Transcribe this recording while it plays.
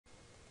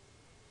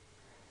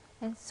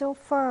And so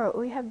far,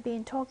 we have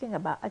been talking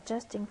about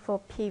adjusting for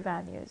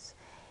p-values.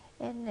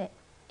 And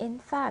in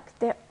fact,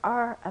 there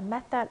are a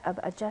method of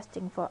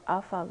adjusting for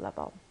alpha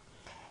level.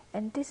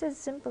 And this is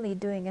simply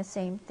doing the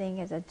same thing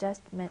as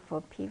adjustment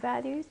for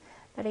p-values,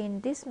 but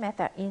in this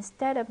method,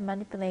 instead of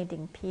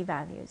manipulating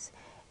p-values,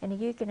 and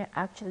you can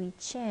actually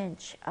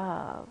change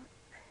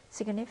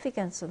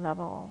significance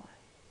level,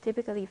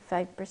 typically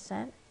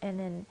 5%, and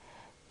then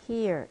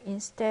here,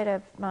 instead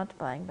of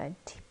multiplying by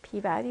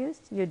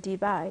p-values, you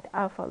divide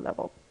alpha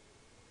level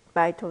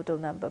by total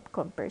number of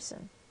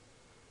comparison.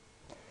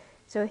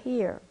 So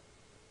here,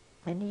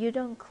 and you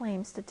don't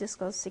claim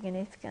statistical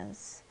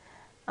significance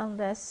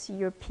unless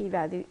your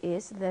p-value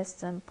is less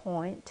than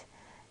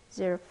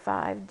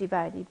 0.05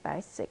 divided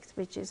by 6,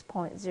 which is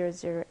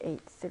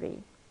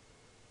 0.0083.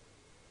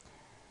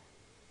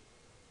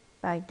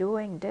 By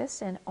doing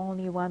this, and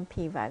only one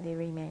p-value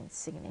remains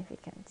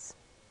significance.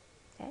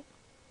 Okay?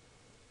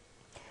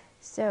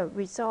 So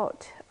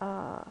result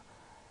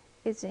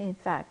is in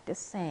fact the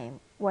same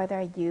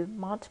whether you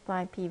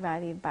multiply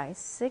p-value by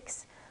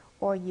 6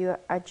 or you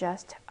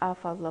adjust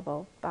alpha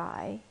level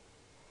by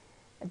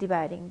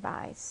dividing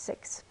by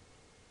 6.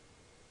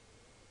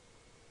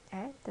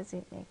 Okay, does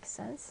it make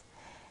sense?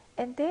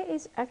 And there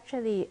is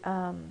actually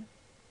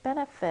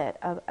benefit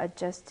of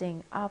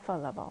adjusting alpha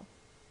level,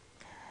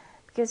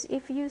 because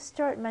if you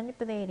start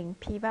manipulating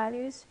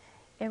p-values,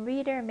 a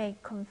reader may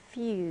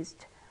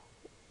confused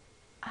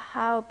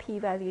how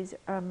p-values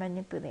are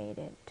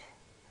manipulated.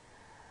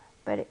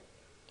 But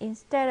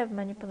instead of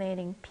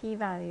manipulating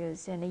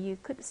p-values, and you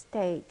could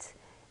state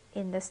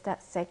in the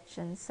stat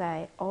section,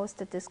 say all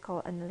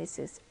statistical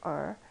analysis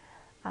are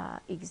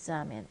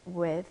examined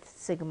with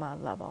sigma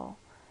level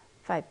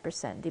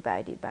 5%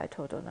 divided by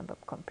total number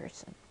of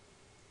comparison.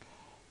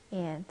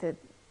 And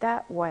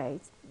that way,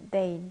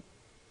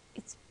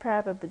 it's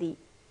probably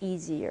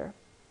easier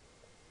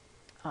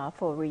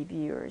for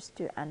reviewers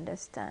to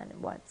understand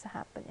what's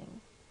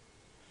happening.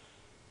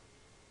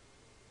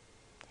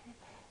 Okay.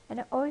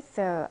 And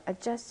also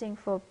adjusting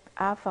for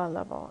alpha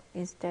level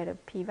instead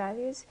of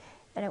p-values,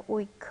 and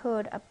we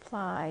could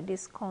apply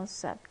this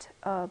concept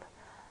of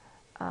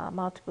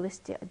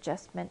multiplicity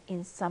adjustment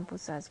in sample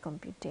size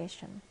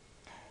computation.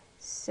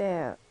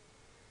 So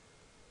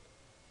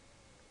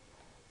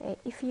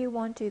if you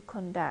want to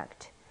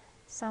conduct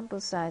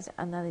sample size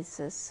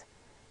analysis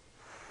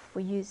for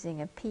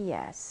using a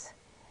PS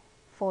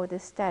for the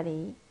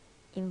study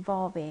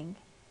involving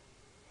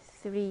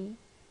 3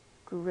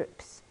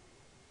 groups,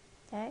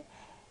 okay?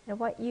 And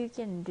what you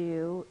can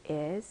do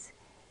is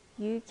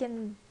you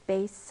can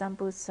base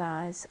sample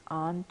size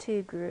on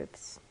 2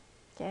 groups,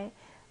 okay,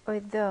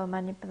 although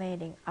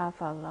manipulating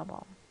alpha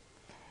level.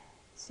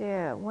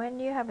 So when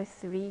you have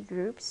 3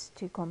 groups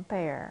to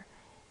compare,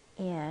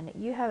 and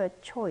you have a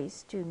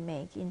choice to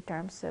make in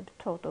terms of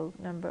total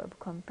number of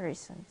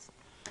comparisons.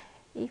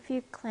 If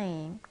you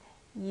claim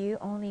you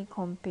only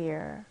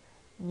compare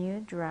new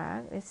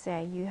drug, let's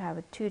say you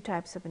have 2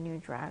 types of new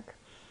drug,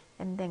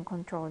 and then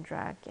control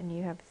drug, and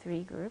you have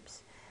 3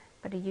 groups,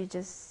 but you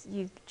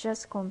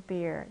just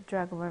compare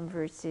drug 1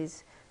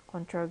 versus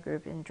control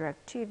group and drug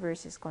 2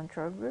 versus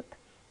control group,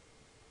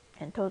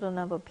 and total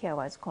number of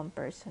pairwise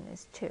comparison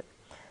is 2.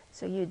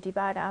 So you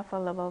divide alpha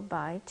level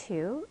by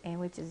 2, and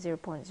which is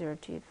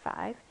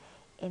 0.025,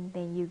 and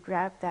then you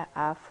grab that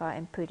alpha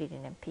and put it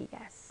in a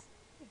PS.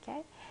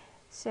 Okay,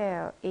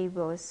 so it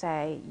will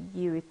say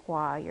you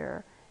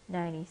require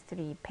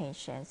 93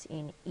 patients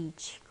in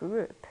each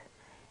group,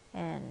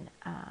 and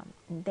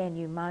then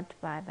you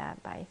multiply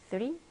that by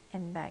 3,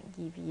 and that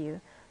gives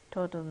you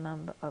total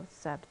number of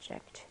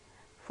subjects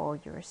for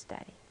your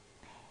study.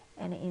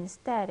 And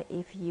instead,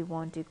 if you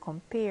want to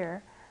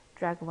compare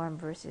drug 1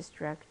 versus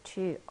drug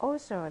 2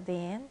 also,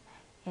 then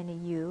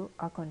and you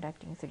are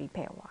conducting 3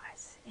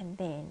 pairwise, and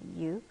then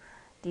you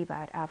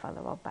divide alpha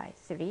level by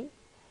 3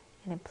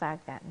 and then plug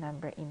that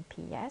number in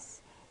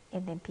PS,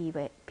 and then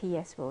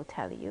PS will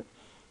tell you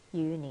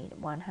you need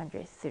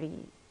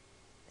 103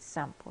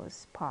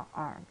 samples per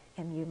arm,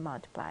 and you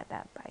multiply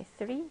that by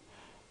 3,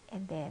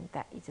 and then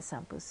that is the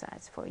sample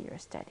size for your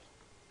study.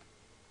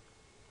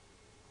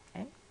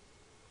 Okay?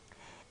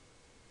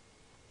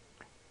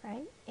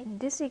 Right? In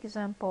this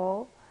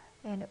example,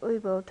 and we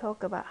will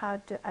talk about how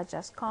to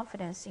adjust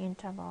confidence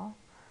interval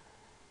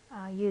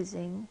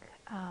using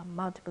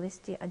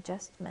multiplicity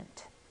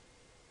adjustment.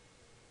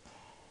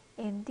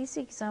 In this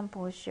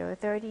example, show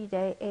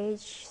 30-day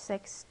age,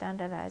 sex,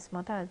 standardized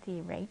mortality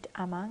rate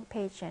among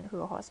patients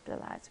who are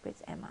hospitalized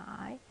with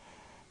MI,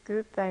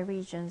 grouped by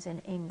regions in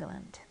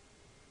England,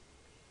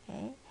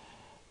 okay,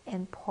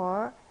 and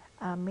per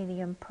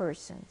million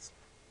persons.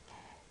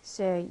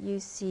 So you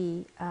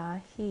see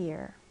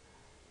here,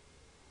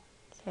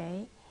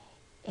 okay,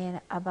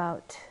 and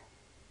about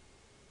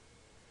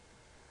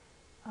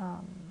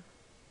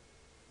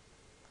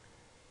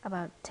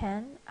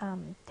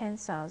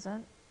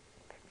 10,000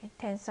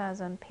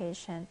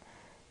 patients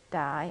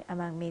die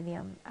among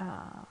million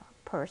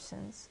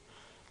persons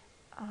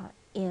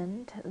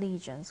in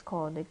legions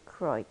called the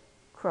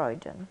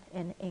Croydon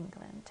in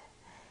England.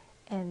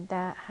 and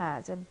that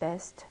has the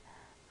best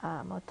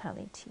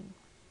mortality.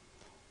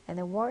 And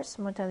the worst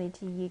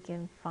mortality you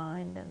can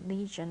find the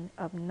region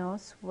of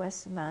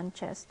northwest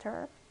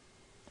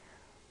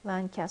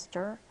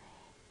Lancaster,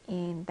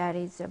 and that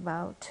is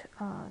about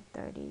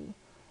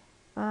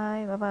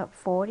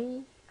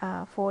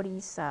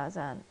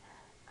 40,000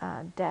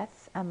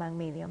 deaths among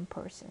million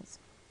persons.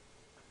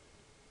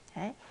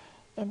 Okay,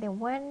 and then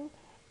when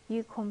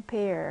you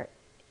compare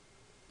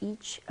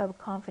each of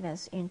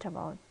confidence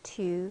interval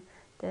to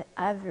the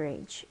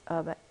average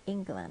of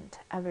England,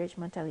 average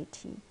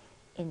mortality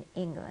in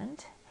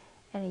England,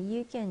 and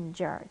you can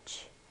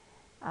judge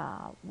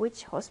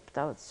which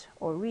hospitals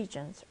or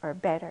regions are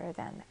better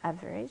than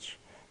average.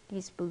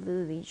 These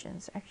blue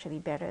regions actually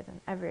better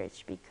than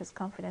average because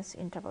confidence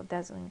interval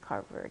doesn't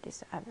cover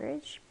this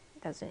average,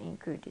 doesn't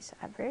include this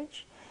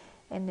average,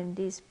 and then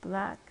these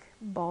black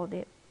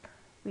bolded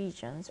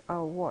regions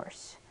are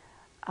worse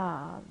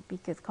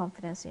because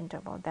confidence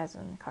interval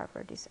doesn't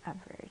cover this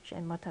average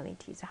and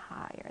mortality is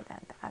higher than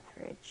the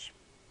average.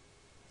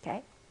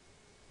 Okay,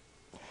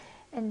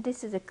 and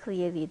this is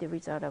clearly the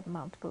result of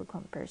multiple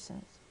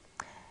comparisons.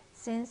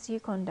 Since you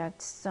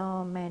conduct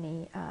so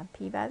many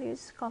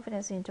p-values,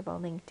 confidence interval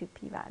linked to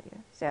p-value.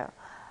 So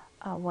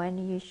when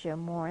you show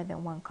more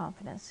than one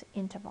confidence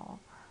interval,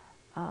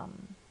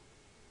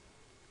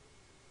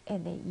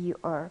 and then you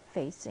are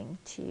facing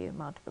to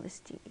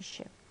multiplicity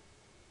issue.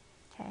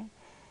 Okay,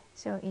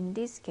 so in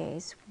this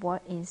case,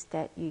 what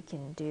instead you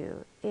can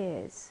do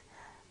is,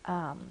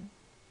 and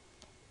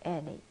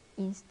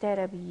instead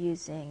of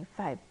using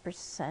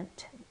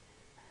 5%,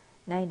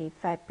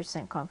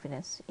 95%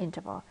 confidence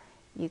interval,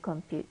 you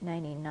compute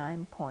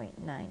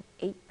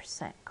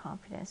 99.98%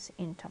 confidence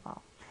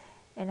interval.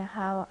 And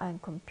how I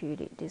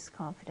computed this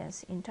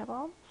confidence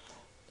interval,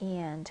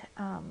 and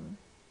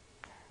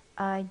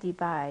I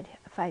divide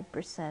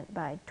 5%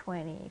 by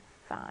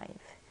 25,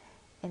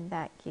 and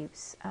that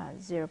gives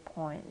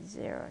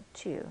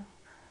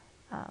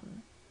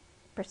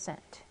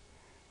 0.02%.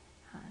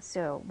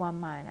 So 1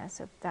 minus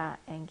of that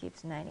and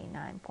gives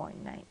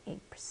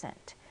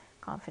 99.98%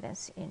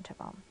 confidence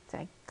interval. So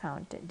I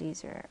counted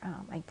these are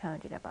I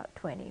counted about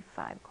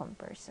 25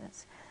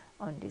 comparisons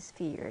on this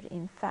field.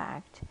 In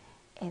fact,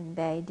 and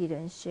they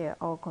didn't share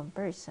all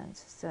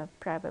comparisons, so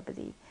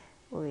probably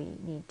we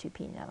need to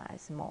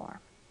penalize more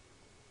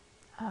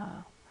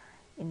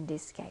in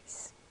this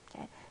case.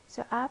 Okay,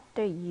 so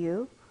after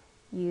you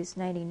use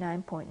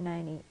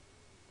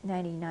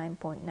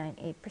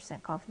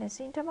 99.98% confidence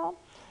interval,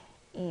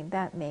 and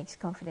that makes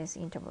confidence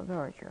interval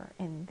larger,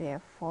 and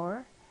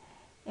therefore,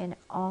 and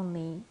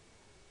only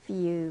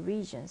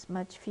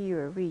much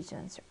fewer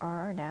regions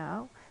are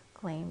now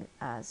claimed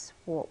as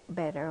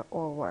better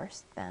or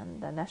worse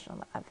than the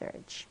national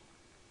average.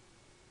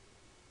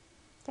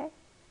 Okay,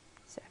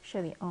 so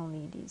actually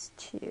only these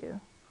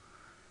two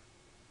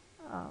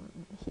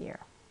here,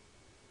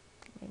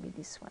 maybe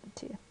this one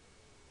too.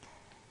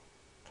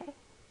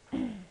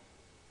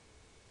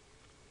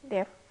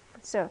 Okay,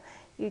 so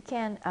you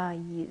can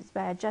use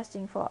by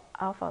adjusting for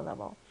alpha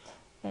level,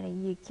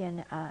 and you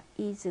can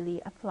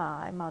easily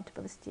apply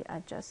multiplicity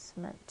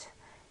adjustment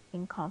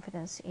in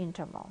confidence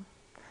interval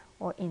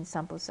or in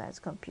sample size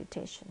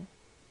computation.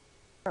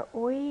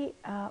 We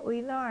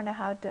learned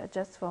how to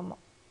adjust for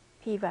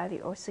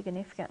p-value or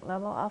significant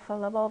level, alpha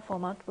level for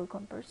multiple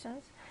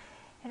comparisons.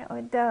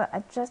 And the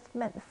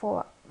adjustment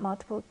for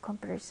multiple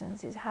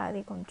comparisons is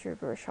highly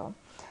controversial.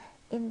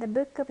 In the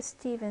book of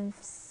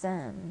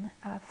Stevenson,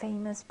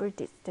 famous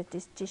British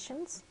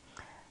statisticians,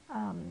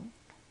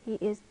 he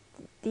is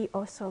the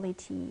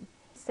authority,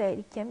 said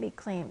it can be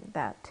claimed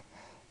that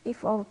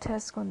if all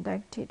tests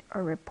conducted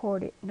are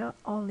reported not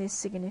only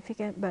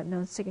significant but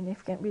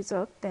non-significant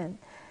results, then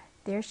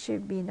there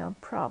should be no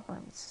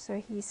problems.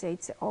 So he said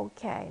it's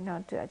okay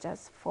not to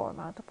adjust for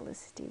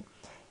multiplicity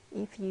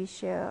if you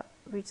show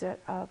result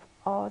of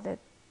all the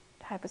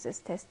hypothesis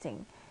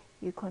testing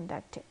you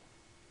conducted.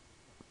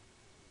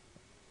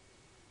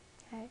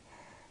 Okay,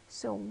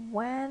 so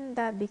when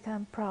that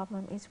becomes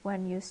problem is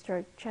when you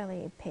start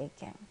cherry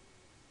picking.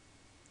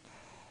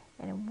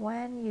 And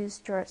when you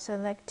start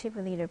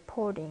selectively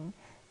reporting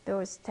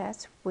those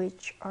tests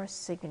which are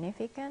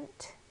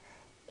significant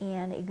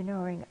and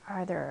ignoring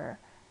other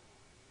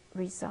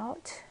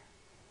results,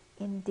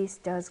 and this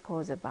does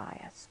cause a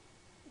bias.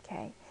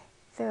 Okay,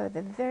 so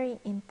the very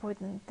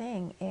important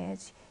thing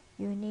is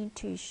you need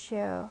to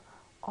show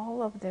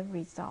all of the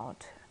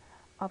result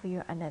of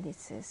your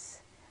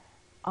analysis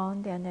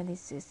on the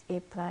analysis a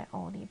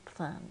priori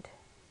planned.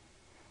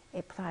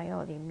 A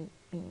priori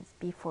means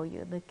before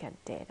you look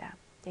at data,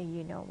 then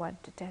you know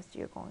what the test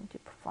you're going to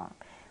perform.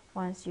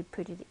 Once you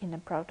put it in a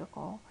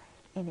protocol,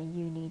 and then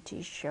you need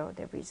to show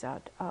the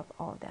result of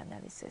all the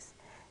analysis.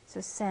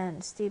 So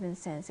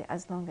Stevenson says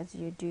as long as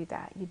you do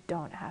that, you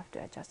don't have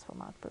to adjust for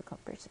multiple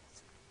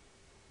comparisons.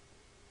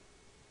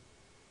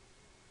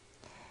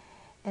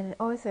 And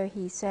also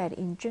he said,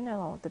 in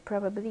general, the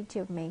probability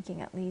of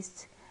making at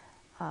least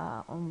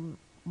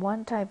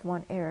one type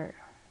 1 error,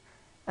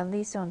 at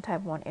least on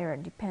type 1 error,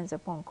 depends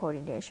upon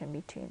correlation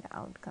between the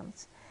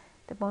outcomes.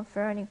 the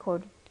Bonferroni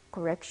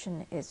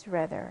correction is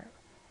rather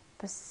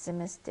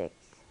pessimistic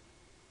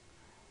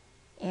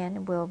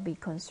and will be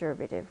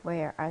conservative,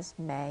 whereas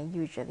may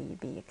usually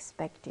be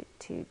expected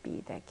to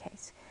be the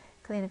case.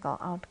 Clinical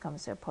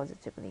outcomes are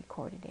positively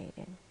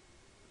coordinated.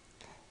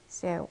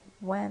 So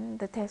when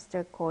the tests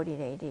are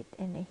coordinated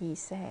and he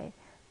said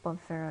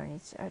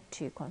Bonferronis are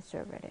too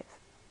conservative,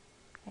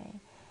 okay,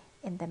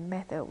 and the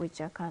method which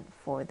account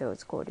for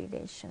those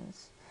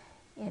coordinations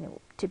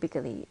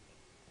typically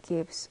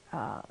gives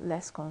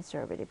less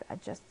conservative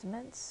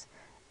adjustments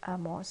are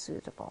more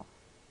suitable.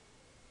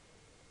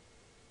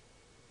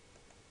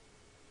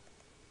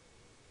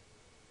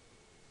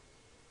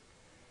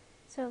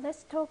 So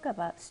let's talk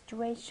about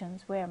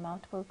situations where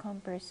multiple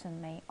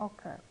comparison may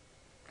occur.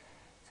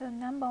 So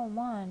number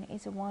one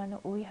is one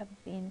we have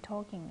been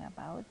talking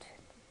about.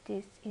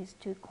 This is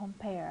to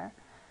compare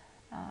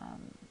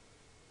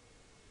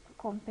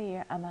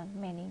among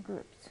many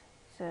groups.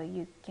 So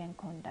you can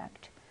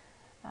conduct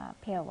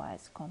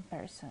pairwise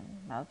comparison,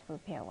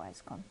 multiple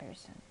pairwise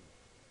comparison.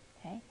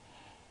 Okay?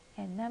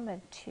 And number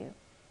two,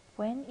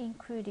 when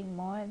including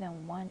more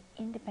than one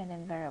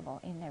independent variable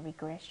in a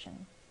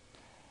regression.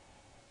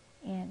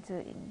 And so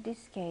in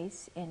this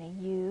case,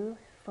 you,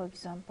 for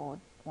example,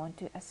 want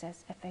to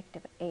assess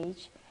effective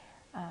age,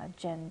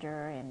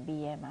 gender, and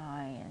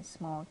BMI, and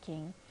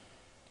smoking,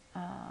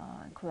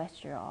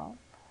 cholesterol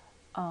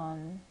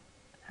on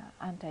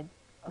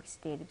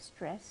antioxidative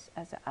stress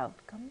as an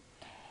outcome.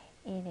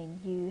 And then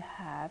you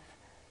have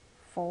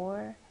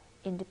 4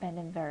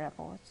 independent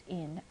variables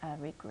in a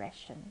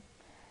regression.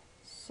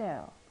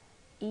 So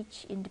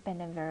each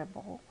independent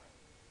variable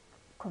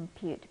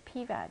compute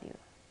p-value,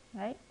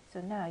 right? So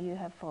now you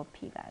have 4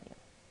 p-value.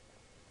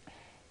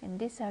 And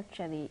this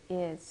actually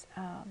is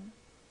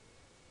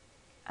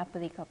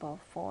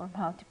applicable for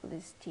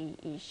multiplicity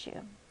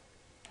issue.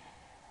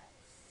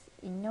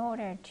 In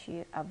order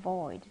to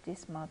avoid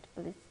this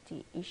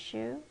multiplicity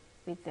issue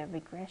with the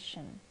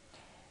regression,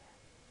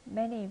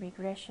 many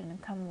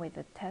regressions come with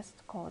a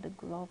test called a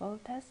global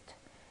test,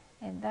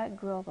 and that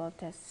global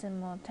test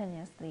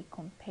simultaneously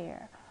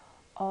compare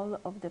all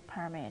of the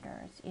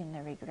parameters in the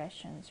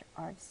regressions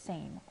are the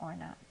same or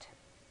not.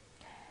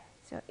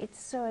 So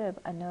it's sort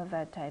of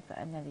ANOVA type of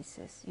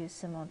analysis. You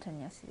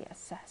simultaneously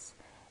assess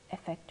if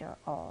factor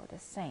all the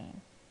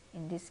same.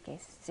 In this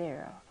case,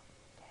 0.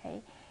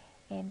 Okay,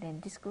 and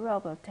then this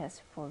global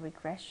test for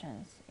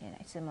regressions,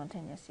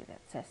 simultaneously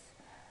assess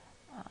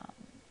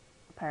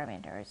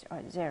parameters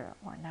are 0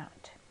 or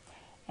not.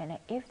 And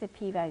if the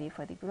p-value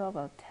for the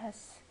global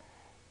test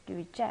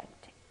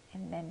reject,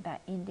 and then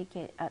that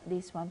indicate at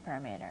least one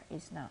parameter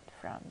is not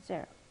from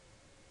 0.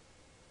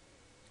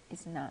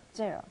 It's not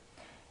 0.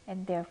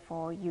 And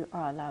therefore you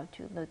are allowed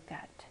to look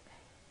at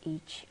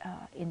each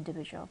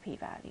individual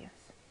p-values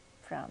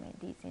from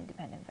these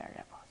independent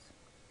variables.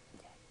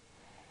 Okay.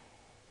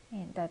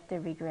 And that's the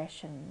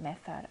regression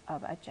method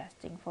of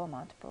adjusting for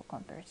multiple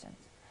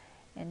comparisons.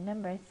 And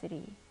number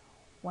 3,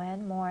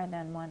 when more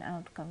than one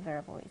outcome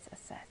variable is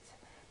assessed.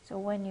 So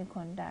when you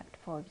conduct,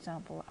 for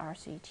example,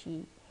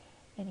 RCT,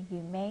 and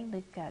you may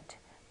look at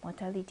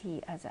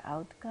mortality as an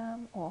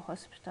outcome, or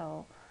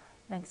hospital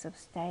length of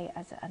stay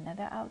as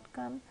another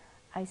outcome,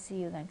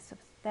 ICU length of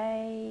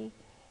stay,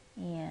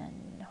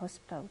 and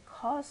hospital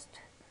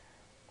cost,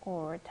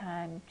 or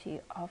time to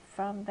off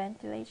from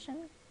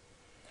ventilation,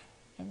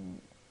 and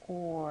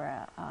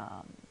or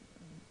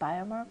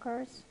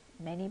biomarkers,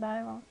 many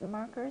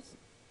biomarkers.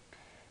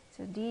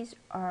 So these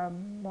are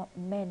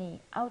many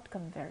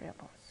outcome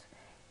variables.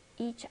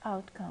 Each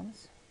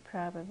outcomes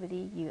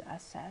probably you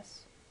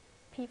assess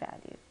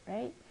p-value,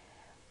 right,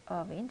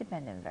 of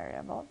independent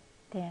variable.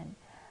 Then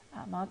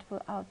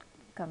multiple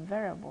outcome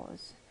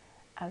variables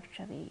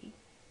actually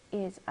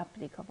is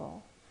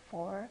applicable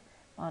for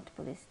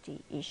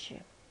multiplicity issue.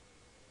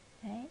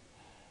 Okay?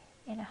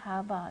 And how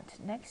about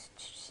next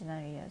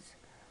scenarios?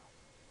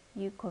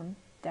 You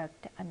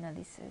conduct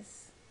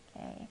analysis,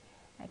 okay?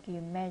 Like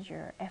you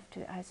measure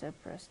F2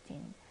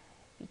 isoprotein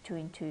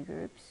between 2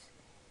 groups,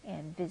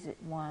 and visit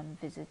 1,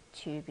 visit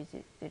 2,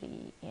 visit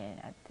 3, and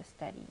at the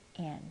study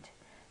end.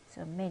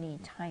 So many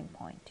time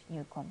points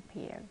you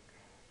compare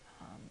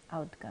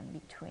outcome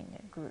between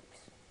the groups.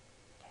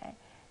 Okay,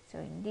 so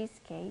in this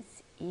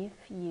case, if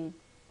you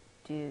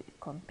do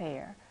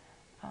compare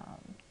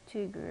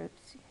 2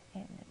 groups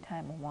in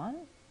time 1,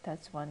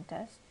 that's one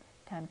test.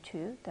 Time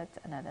 2, that's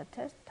another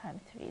test.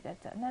 Time 3,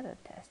 that's another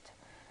test.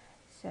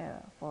 So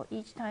for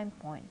each time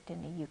point,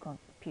 then you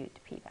compute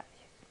p-values.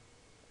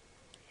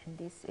 And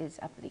this is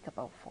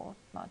applicable for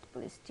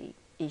multiplicity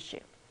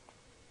issue,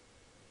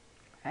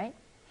 right?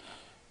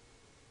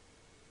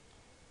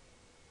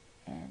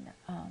 And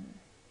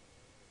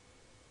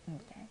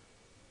okay.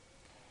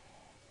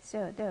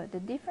 So the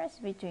difference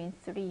between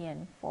 3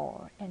 and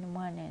 4 and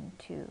 1 and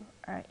 2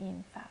 are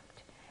in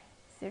fact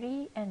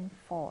 3 and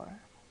 4.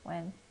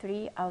 When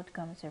 3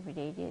 outcomes are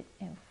related,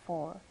 and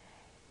 4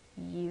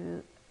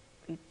 you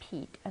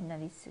repeat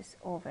analysis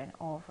over and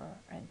over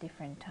at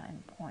different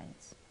time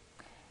points.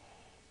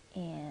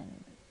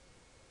 And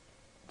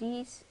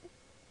these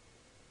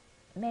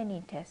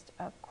many tests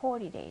are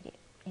coordinated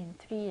in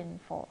 3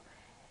 and 4,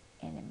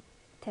 and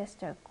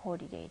tests are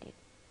coordinated.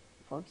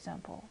 For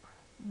example,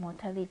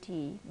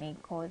 mortality may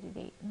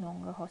coordinate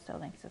longer hostel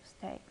lengths of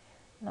stay.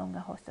 Longer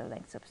hostel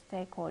lengths of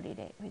stay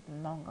coordinate with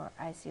longer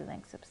ICU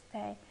lengths of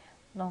stay.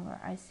 Longer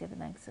ICU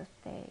lengths of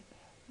stay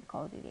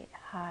coordinate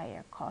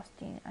higher cost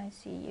in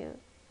ICU,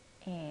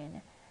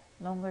 and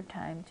longer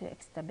time to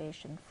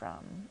extubation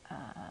from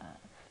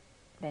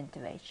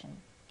ventilation,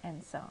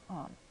 and so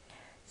on.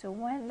 So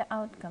when the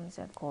outcomes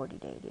are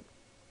coordinated,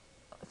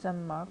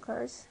 some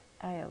markers,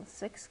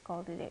 IL-6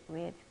 coordinate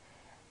with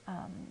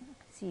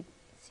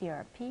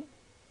CRP,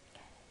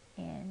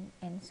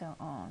 and so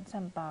on.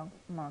 Some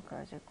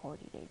markers are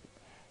coordinated.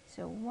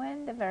 So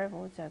when the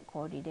variables are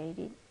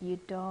coordinated, you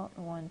don't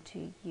want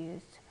to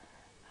use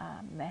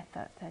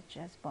methods such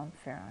as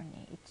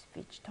Bonferroni,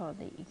 which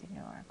totally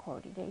ignore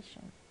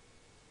coordination.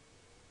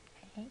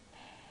 Okay?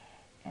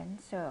 And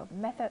so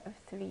method of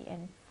 3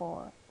 and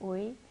 4,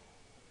 we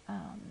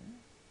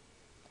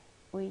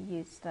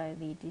use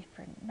slightly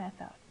different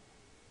method,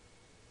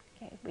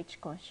 okay,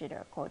 which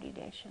consider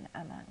coordination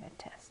among the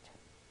tests.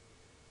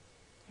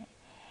 Okay.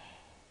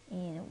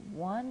 In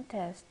one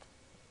test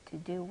to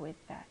do with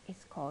that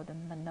is called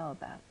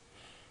Manova.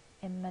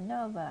 And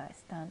Manova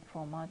stands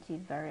for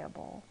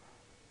multivariate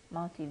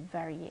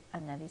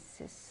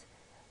analysis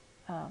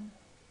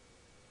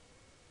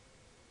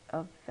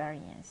of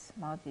variance,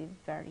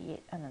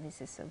 multivariate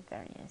analysis of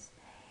variance.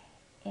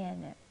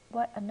 And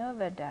what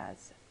ANOVA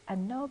does,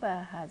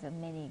 ANOVA has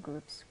many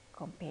groups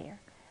compare.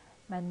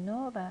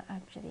 Manova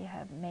actually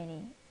have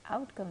many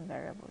outcome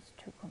variables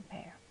to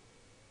compare.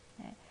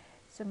 Okay.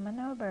 So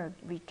Manova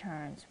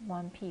returns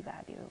one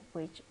p-value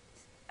which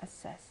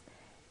assess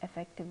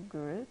effective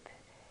group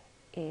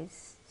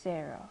is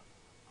 0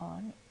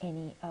 on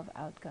any of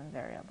outcome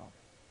variable.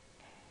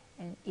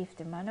 And if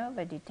the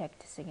Manova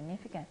detects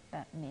significance,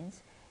 that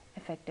means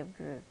effective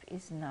group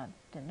is not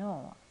the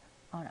norm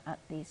on at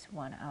least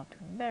one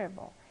outcome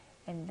variable,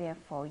 and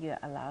therefore you're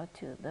allowed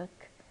to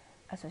look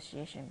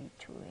association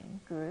between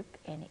group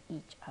and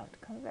each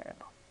outcome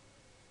variable.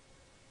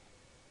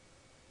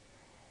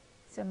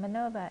 So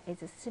Manova is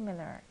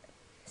similar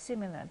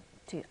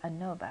to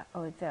ANOVA,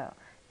 although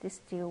this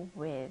deals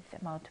with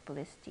the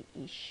multiplicity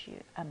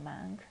issue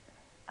among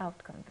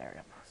outcome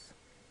variables.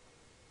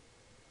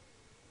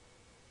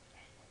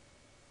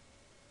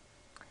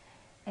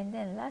 And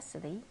then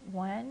lastly,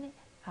 when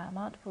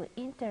multiple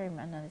interim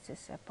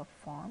analyses are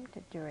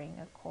performed during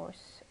a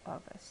course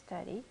of a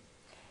study,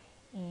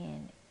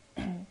 and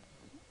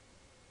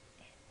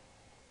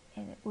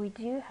we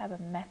do have a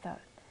method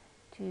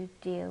to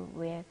deal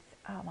with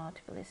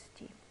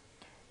multiplicity,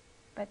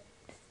 but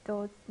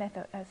those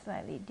methods are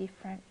slightly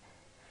different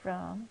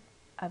from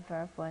a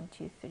verb 1,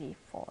 2, 3,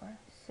 4.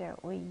 So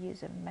we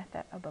use a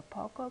method of a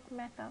Pocock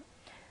method,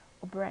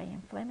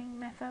 O'Brien-Fleming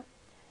method,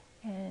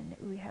 and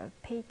we have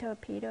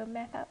Pareto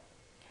method.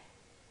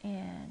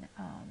 And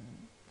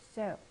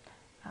so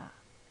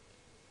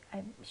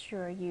I'm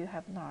sure you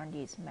have learned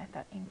this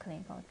method in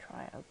clinical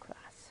trial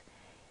class,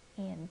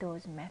 and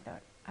those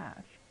methods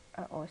are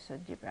also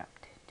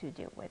developed to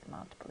deal with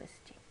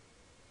multiplicity.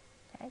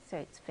 Okay, so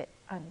it's fit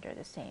under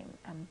the same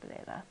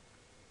umbrella.